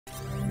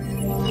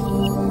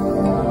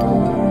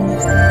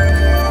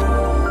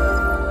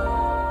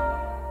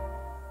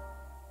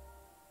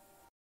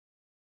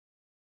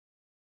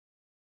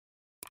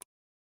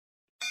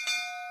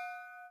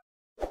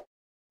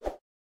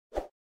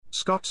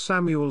Scott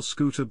Samuel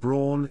Scooter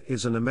Braun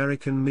is an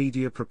American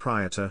media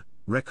proprietor,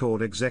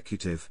 record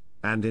executive,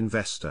 and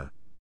investor.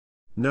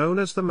 Known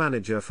as the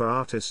manager for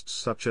artists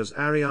such as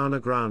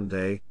Ariana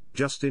Grande,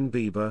 Justin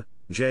Bieber,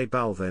 J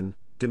Balvin,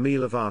 Demi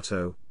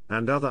Lovato,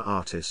 and other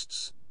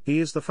artists, he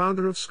is the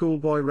founder of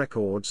Schoolboy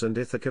Records and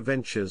Ithaca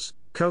Ventures,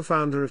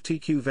 co-founder of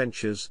TQ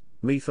Ventures,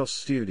 Mythos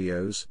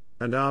Studios,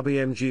 and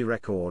RBMG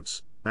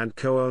Records, and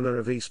co-owner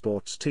of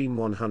esports Team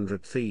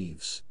 100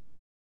 Thieves.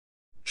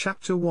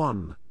 Chapter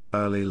 1: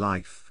 Early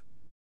Life.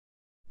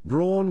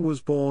 Braun was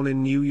born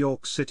in New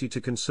York City to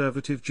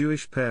conservative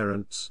Jewish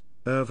parents,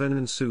 Irvin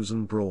and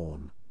Susan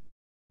Braun.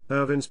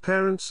 Irvin's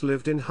parents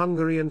lived in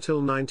Hungary until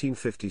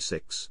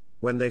 1956,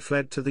 when they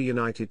fled to the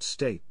United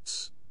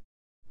States.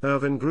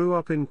 Irvin grew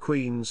up in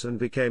Queens and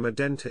became a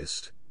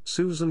dentist.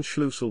 Susan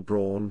Schlussel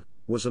Braun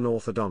was an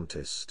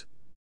orthodontist.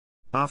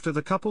 After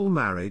the couple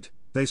married,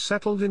 they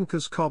settled in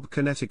Cobb,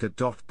 Connecticut.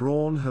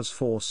 Braun has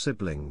 4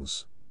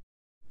 siblings.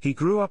 He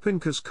grew up in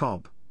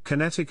Cobb,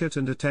 Connecticut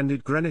and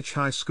attended Greenwich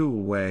High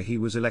School, where he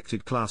was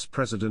elected class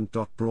president.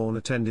 Braun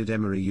attended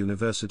Emory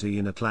University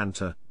in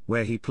Atlanta,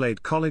 where he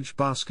played college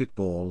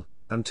basketball,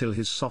 until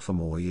his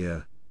sophomore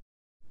year.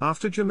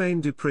 After Jermaine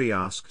Dupri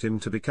asked him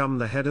to become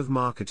the head of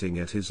marketing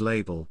at his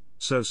label,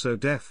 So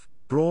Def,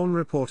 Braun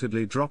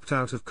reportedly dropped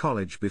out of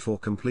college before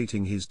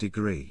completing his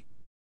degree.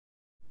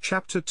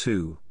 Chapter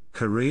 2: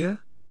 Career.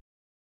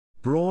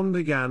 Braun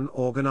began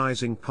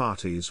organizing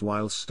parties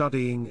while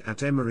studying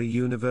at Emory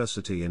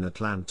University in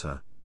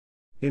Atlanta.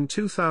 In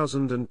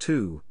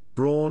 2002,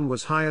 Braun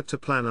was hired to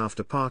plan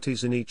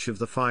after-parties in each of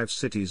the 5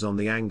 cities on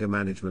the Anger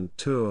Management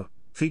Tour,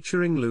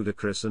 featuring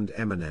Ludacris and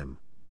Eminem.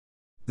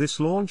 This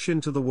launch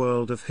into the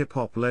world of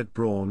hip-hop led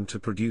Braun to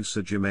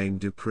producer Jermaine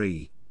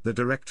Dupri, the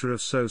director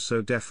of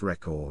So Def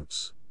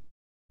Records.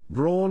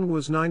 Braun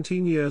was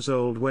 19 years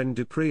old when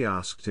Dupri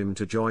asked him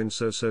to join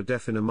So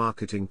Def in a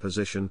marketing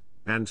position,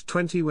 and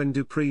 20 when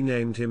Dupri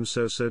named him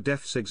So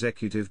Def's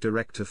executive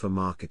director for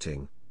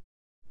marketing.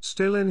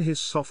 Still in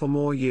his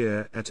sophomore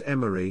year at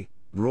Emory,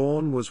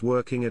 Braun was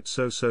working at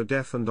So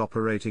Def and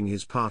operating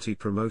his party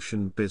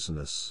promotion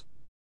business.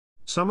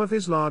 Some of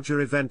his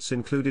larger events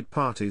included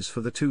parties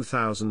for the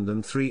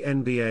 2003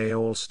 NBA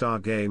All-Star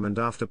Game and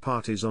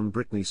after-parties on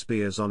Britney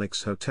Spears'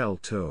 Onyx Hotel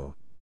tour.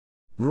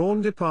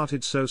 Braun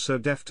departed So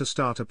Def to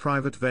start a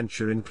private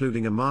venture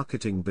including a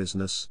marketing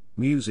business,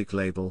 music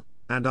label,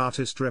 and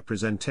artist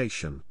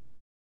representation.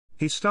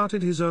 He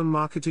started his own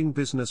marketing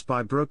business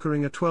by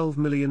brokering a $12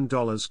 million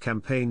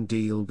campaign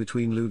deal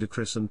between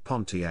Ludacris and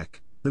Pontiac.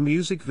 The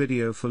music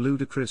video for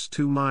Ludacris'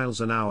 2 Miles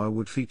an Hour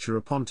would feature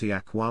a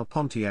Pontiac, while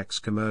Pontiac's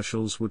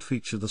commercials would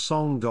feature the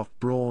song.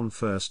 Braun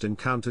first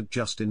encountered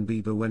Justin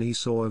Bieber when he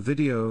saw a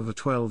video of a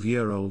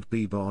 12-year-old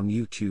Bieber on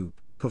YouTube,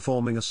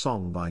 performing a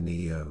song by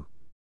Neo.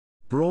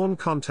 Braun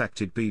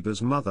contacted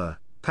Bieber's mother,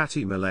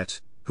 Patti Millette,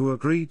 who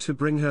agreed to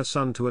bring her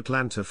son to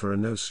Atlanta for a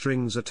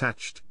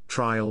no-strings-attached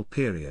trial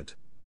period.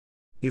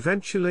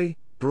 Eventually,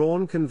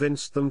 Braun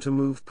convinced them to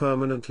move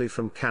permanently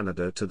from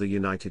Canada to the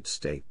United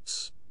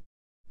States.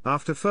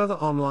 After further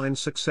online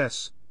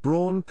success,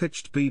 Braun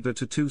pitched Bieber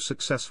to 2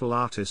 successful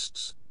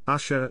artists,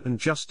 Usher and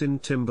Justin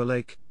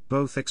Timberlake.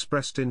 Both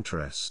expressed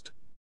interest.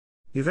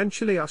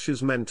 Eventually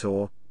Usher's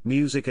mentor,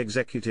 music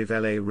executive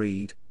L.A.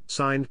 Reid,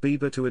 signed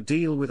Bieber to a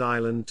deal with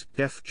Island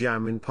Def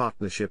Jam in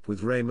partnership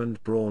with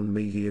Raymond Braun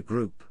Media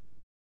Group.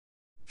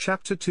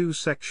 Chapter 2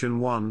 Section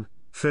 1: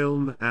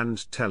 Film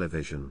and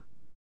Television.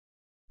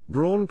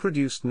 Braun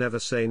produced Never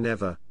Say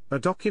Never, a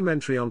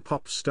documentary on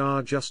pop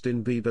star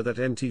Justin Bieber that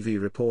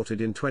MTV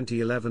reported in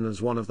 2011 as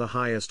one of the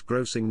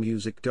highest-grossing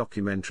music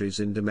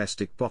documentaries in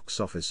domestic box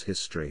office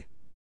history.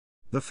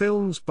 The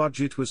film's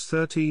budget was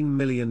 $13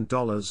 million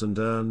and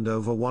earned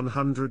over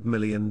 $100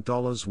 million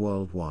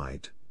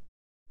worldwide.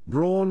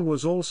 Braun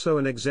was also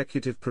an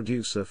executive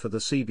producer for the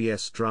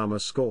CBS drama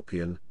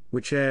Scorpion,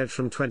 which aired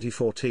from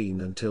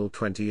 2014 until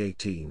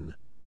 2018.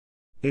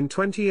 In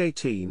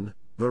 2018,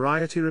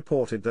 Variety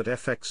reported that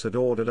FX had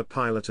ordered a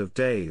pilot of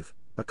Dave,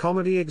 a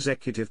comedy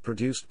executive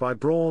produced by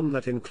Braun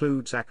that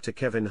includes actor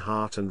Kevin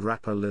Hart and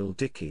rapper Lil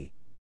Dicky.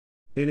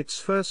 In its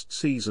first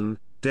season,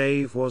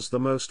 Dave was the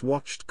most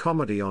watched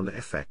comedy on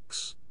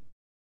FX.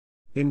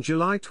 In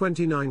July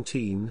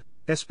 2019,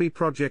 SB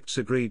Projects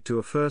agreed to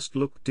a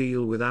first-look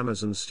deal with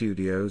Amazon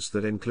Studios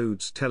that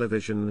includes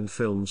television and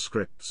film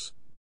scripts.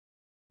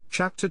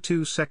 Chapter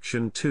 2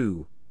 Section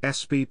 2: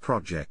 SB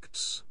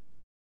Projects.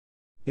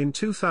 In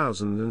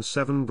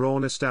 2007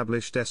 Braun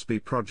established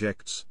SB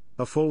Projects,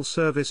 a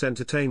full-service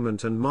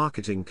entertainment and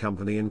marketing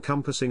company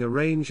encompassing a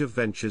range of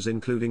ventures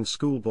including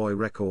Schoolboy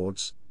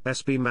Records,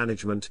 SB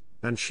Management,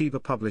 and Sheba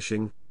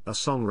Publishing, a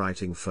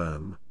songwriting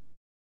firm.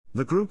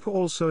 The group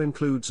also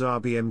includes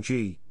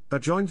RBMG, a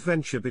joint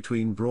venture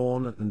between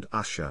Braun and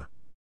Usher.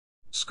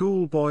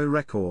 Schoolboy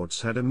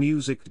Records had a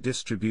music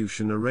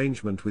distribution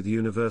arrangement with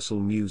Universal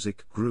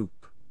Music Group.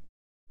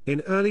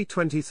 In early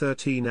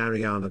 2013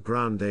 Ariana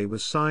Grande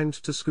was signed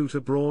to Scooter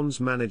Braun's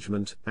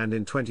management, and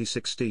in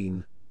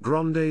 2016,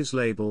 Grande's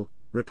label,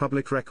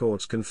 Republic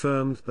Records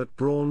confirmed that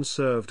Braun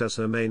served as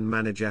her main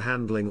manager,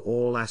 handling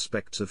all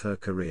aspects of her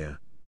career.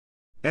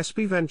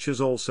 SB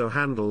Ventures also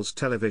handles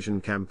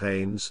television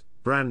campaigns,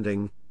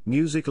 branding,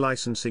 music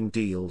licensing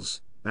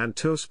deals, and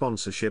tour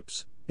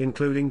sponsorships,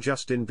 including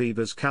Justin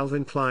Bieber's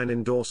Calvin Klein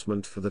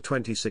endorsement for the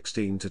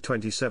 2016 to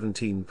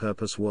 2017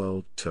 Purpose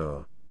World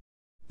Tour.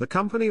 The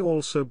company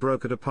also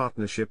brokered a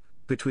partnership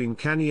between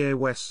Kanye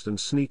West and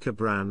sneaker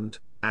brand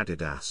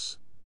Adidas.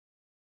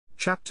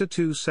 Chapter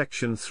 2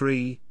 Section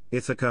 3,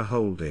 Ithaca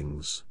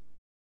Holdings.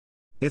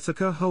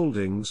 Ithaca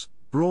Holdings,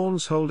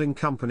 Braun's holding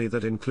company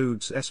that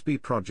includes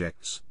SB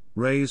projects,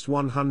 raised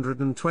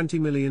 $120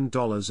 million in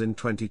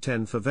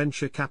 2010 for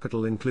venture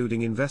capital,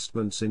 including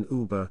investments in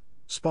Uber,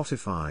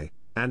 Spotify,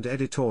 and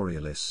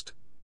Editorialist.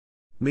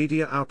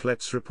 Media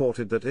outlets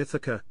reported that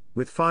Ithaca,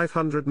 with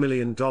 $500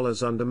 million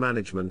under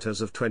management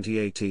as of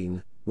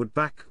 2018, would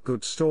back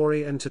Good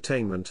Story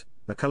Entertainment,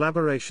 a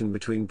collaboration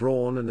between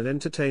Braun and an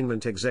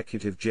entertainment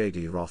executive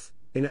J.D. Roth,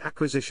 in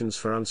acquisitions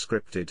for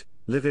unscripted,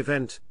 live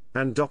event,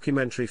 and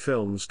documentary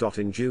films.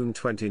 In June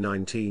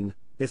 2019,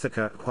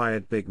 Ithaca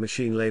acquired Big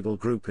Machine Label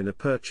Group in a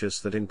purchase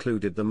that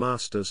included the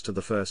masters to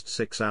the first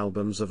 6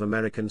 albums of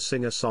American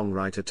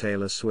singer-songwriter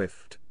Taylor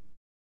Swift.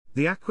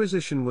 The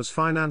acquisition was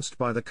financed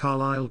by the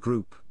Carlyle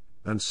Group,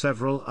 and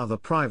several other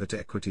private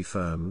equity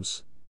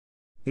firms.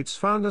 Its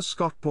founder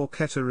Scott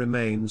Borchetta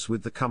remains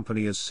with the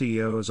company as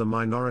CEO as a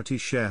minority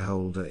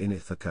shareholder in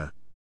Ithaca.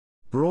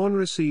 Braun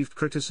received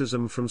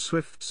criticism from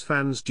Swift's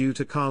fans due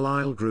to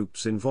Carlyle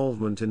Group's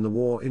involvement in the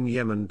war in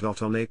Yemen.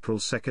 On April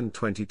 2,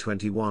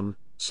 2021,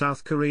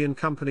 South Korean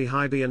company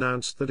Hybe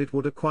announced that it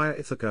would acquire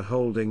Ithaca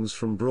Holdings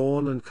from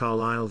Braun and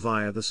Carlyle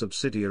via the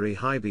subsidiary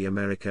Hybe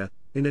America,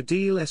 in a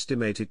deal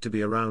estimated to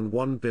be around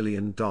 $1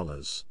 billion.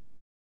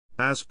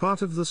 As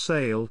part of the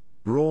sale,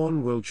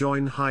 Braun will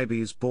join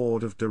Hybe's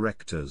board of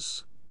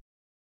directors.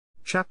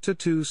 Chapter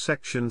 2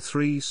 Section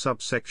 3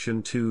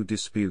 Subsection 2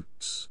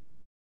 Disputes.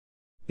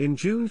 In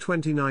June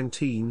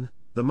 2019,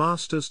 the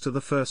masters to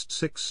the first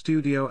 6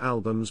 studio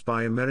albums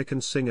by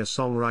American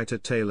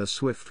singer-songwriter Taylor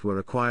Swift were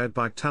acquired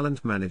by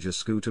talent manager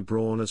Scooter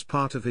Braun as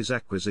part of his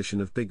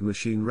acquisition of Big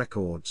Machine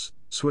Records,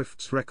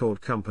 Swift's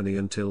record company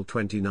until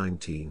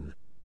 2019.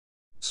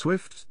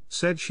 Swift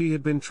said she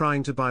had been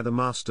trying to buy the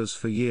masters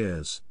for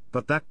years,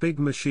 but that Big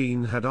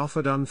Machine had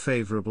offered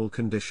unfavorable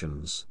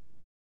conditions.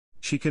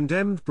 She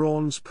condemned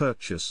Braun's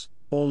purchase.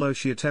 Although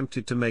she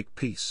attempted to make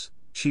peace,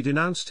 she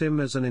denounced him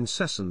as an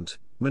incessant,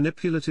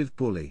 manipulative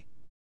bully.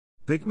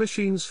 Big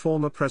Machine's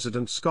former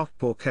president Scott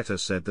Borchetta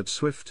said that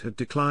Swift had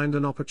declined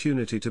an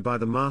opportunity to buy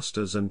the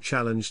masters and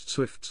challenged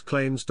Swift's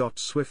claims.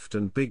 Swift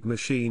and Big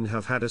Machine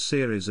have had a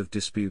series of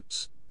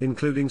disputes,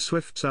 including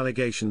Swift's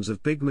allegations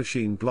of Big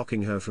Machine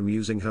blocking her from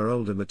using her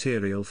older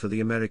material for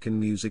the American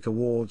Music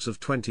Awards of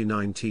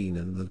 2019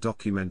 and the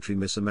documentary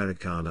Miss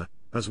Americana,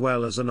 as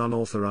well as an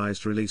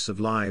unauthorized release of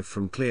Live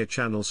from Clear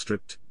Channel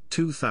Stripped,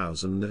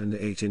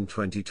 2008 in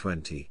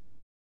 2020.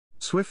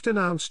 Swift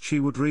announced she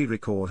would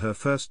re-record her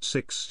first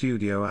 6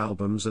 studio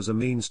albums as a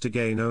means to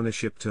gain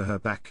ownership to her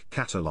back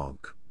catalog.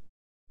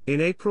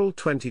 In April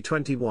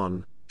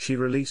 2021, she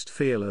released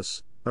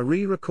Fearless, a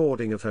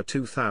re-recording of her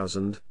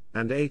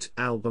 2008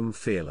 album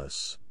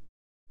Fearless.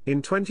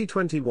 In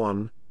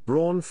 2021,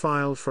 Braun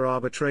filed for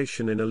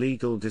arbitration in a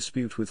legal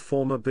dispute with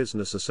former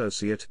business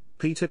associate,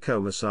 Peter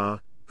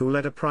Commissar, who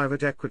led a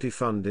private equity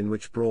fund in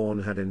which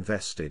Braun had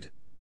invested.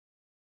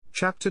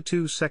 Chapter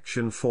 2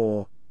 Section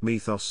 4,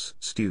 Mythos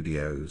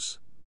Studios.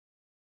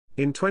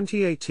 In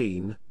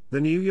 2018, the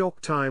New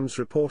York Times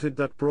reported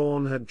that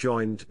Braun had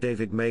joined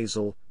David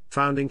Maisel,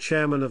 founding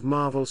chairman of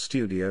Marvel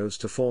Studios,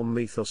 to form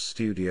Mythos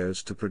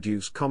Studios to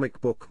produce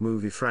comic book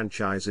movie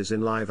franchises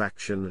in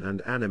live-action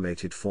and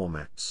animated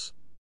formats.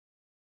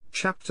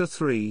 Chapter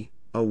 3,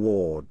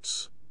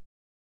 Awards.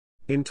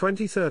 In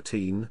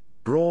 2013,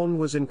 Braun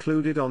was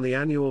included on the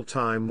annual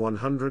Time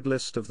 100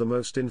 list of the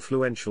most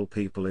influential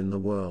people in the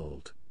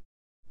world.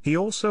 He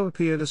also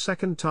appeared a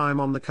second time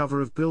on the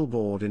cover of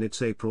Billboard in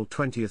its April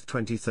 20,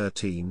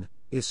 2013,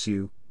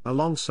 issue,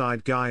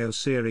 alongside Guy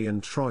Oseary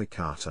and Troy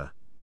Carter.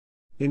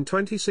 In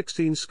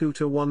 2016,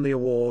 Scooter won the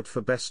award for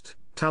Best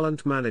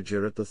Talent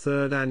Manager at the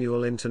 3rd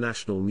Annual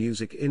International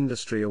Music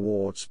Industry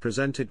Awards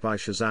presented by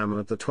Shazam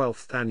at the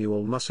 12th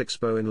Annual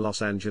MusExpo in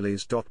Los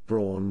Angeles.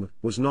 Braun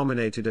was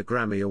nominated a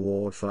Grammy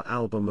Award for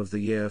Album of the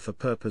Year for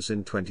Purpose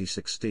in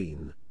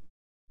 2016.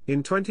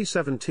 In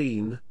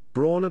 2017,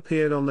 Braun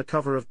appeared on the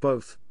cover of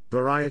both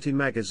Variety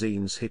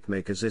magazine's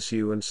Hitmakers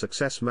issue and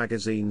Success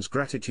magazine's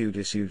Gratitude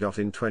issue.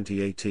 In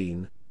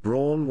 2018,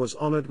 Braun was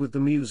honored with the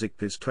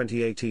MusicBiz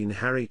 2018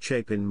 Harry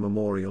Chapin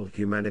Memorial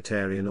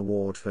Humanitarian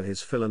Award for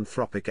his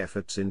philanthropic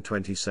efforts in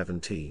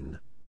 2017.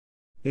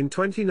 In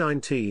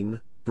 2019,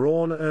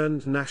 Braun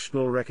earned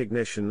national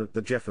recognition at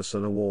the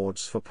Jefferson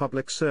Awards for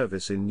Public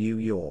Service in New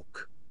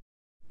York.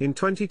 In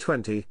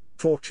 2020,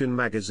 Fortune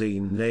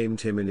magazine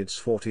named him in its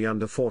 40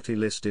 Under 40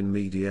 list in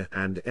media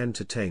and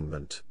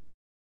entertainment.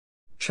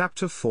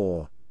 Chapter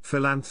 4,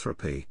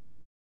 Philanthropy.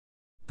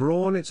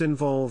 Braun is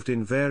involved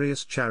in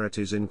various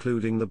charities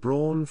including the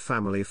Braun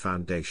Family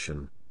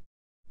Foundation.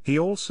 He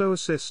also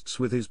assists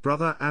with his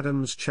brother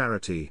Adam's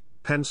charity,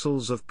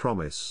 Pencils of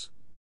Promise.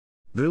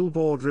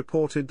 Billboard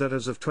reported that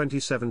as of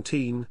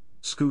 2017,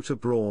 Scooter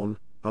Braun,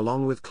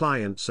 along with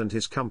clients and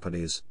his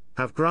companies,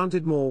 have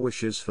granted more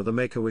wishes for the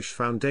Make-A-Wish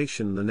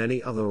Foundation than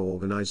any other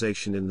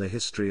organization in the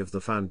history of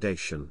the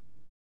foundation.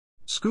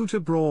 Scooter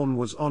Braun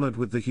was honored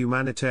with the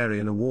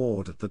Humanitarian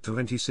Award at the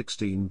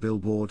 2016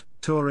 Billboard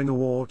Touring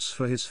Awards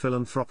for his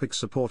philanthropic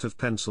support of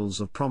Pencils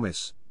of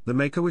Promise, the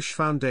Make-A-Wish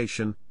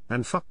Foundation,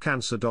 and Fuck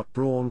Cancer.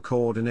 Braun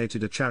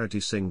coordinated a charity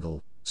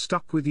single,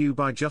 Stuck With You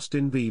by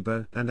Justin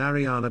Bieber and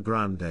Ariana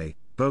Grande,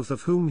 both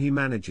of whom he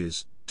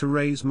manages, to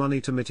raise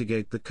money to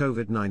mitigate the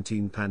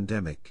COVID-19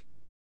 pandemic.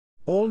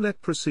 All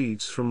net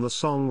proceeds from the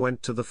song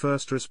went to the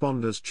First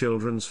Responders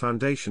Children's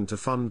Foundation to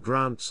fund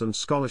grants and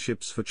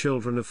scholarships for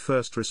children of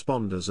first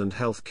responders and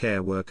health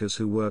care workers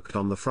who worked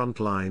on the front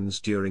lines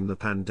during the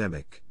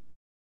pandemic.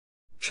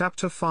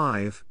 Chapter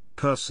 5,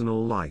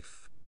 Personal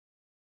Life.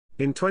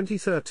 In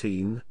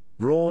 2013,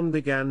 Braun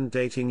began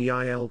dating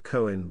Yael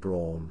Cohen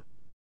Braun.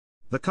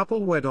 The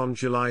couple wed on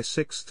July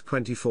 6,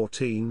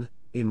 2014,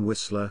 in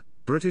Whistler,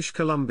 British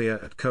Columbia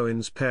at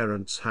Cohen's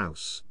parents'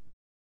 house.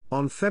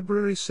 On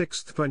February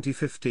 6,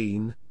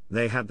 2015,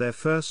 they had their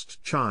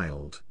first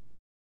child.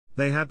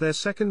 They had their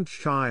second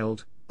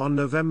child, on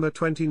November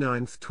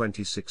 29,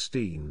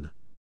 2016.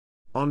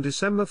 On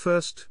December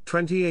 1,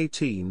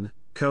 2018,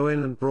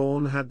 Cohen and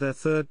Braun had their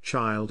third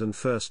child and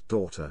first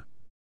daughter.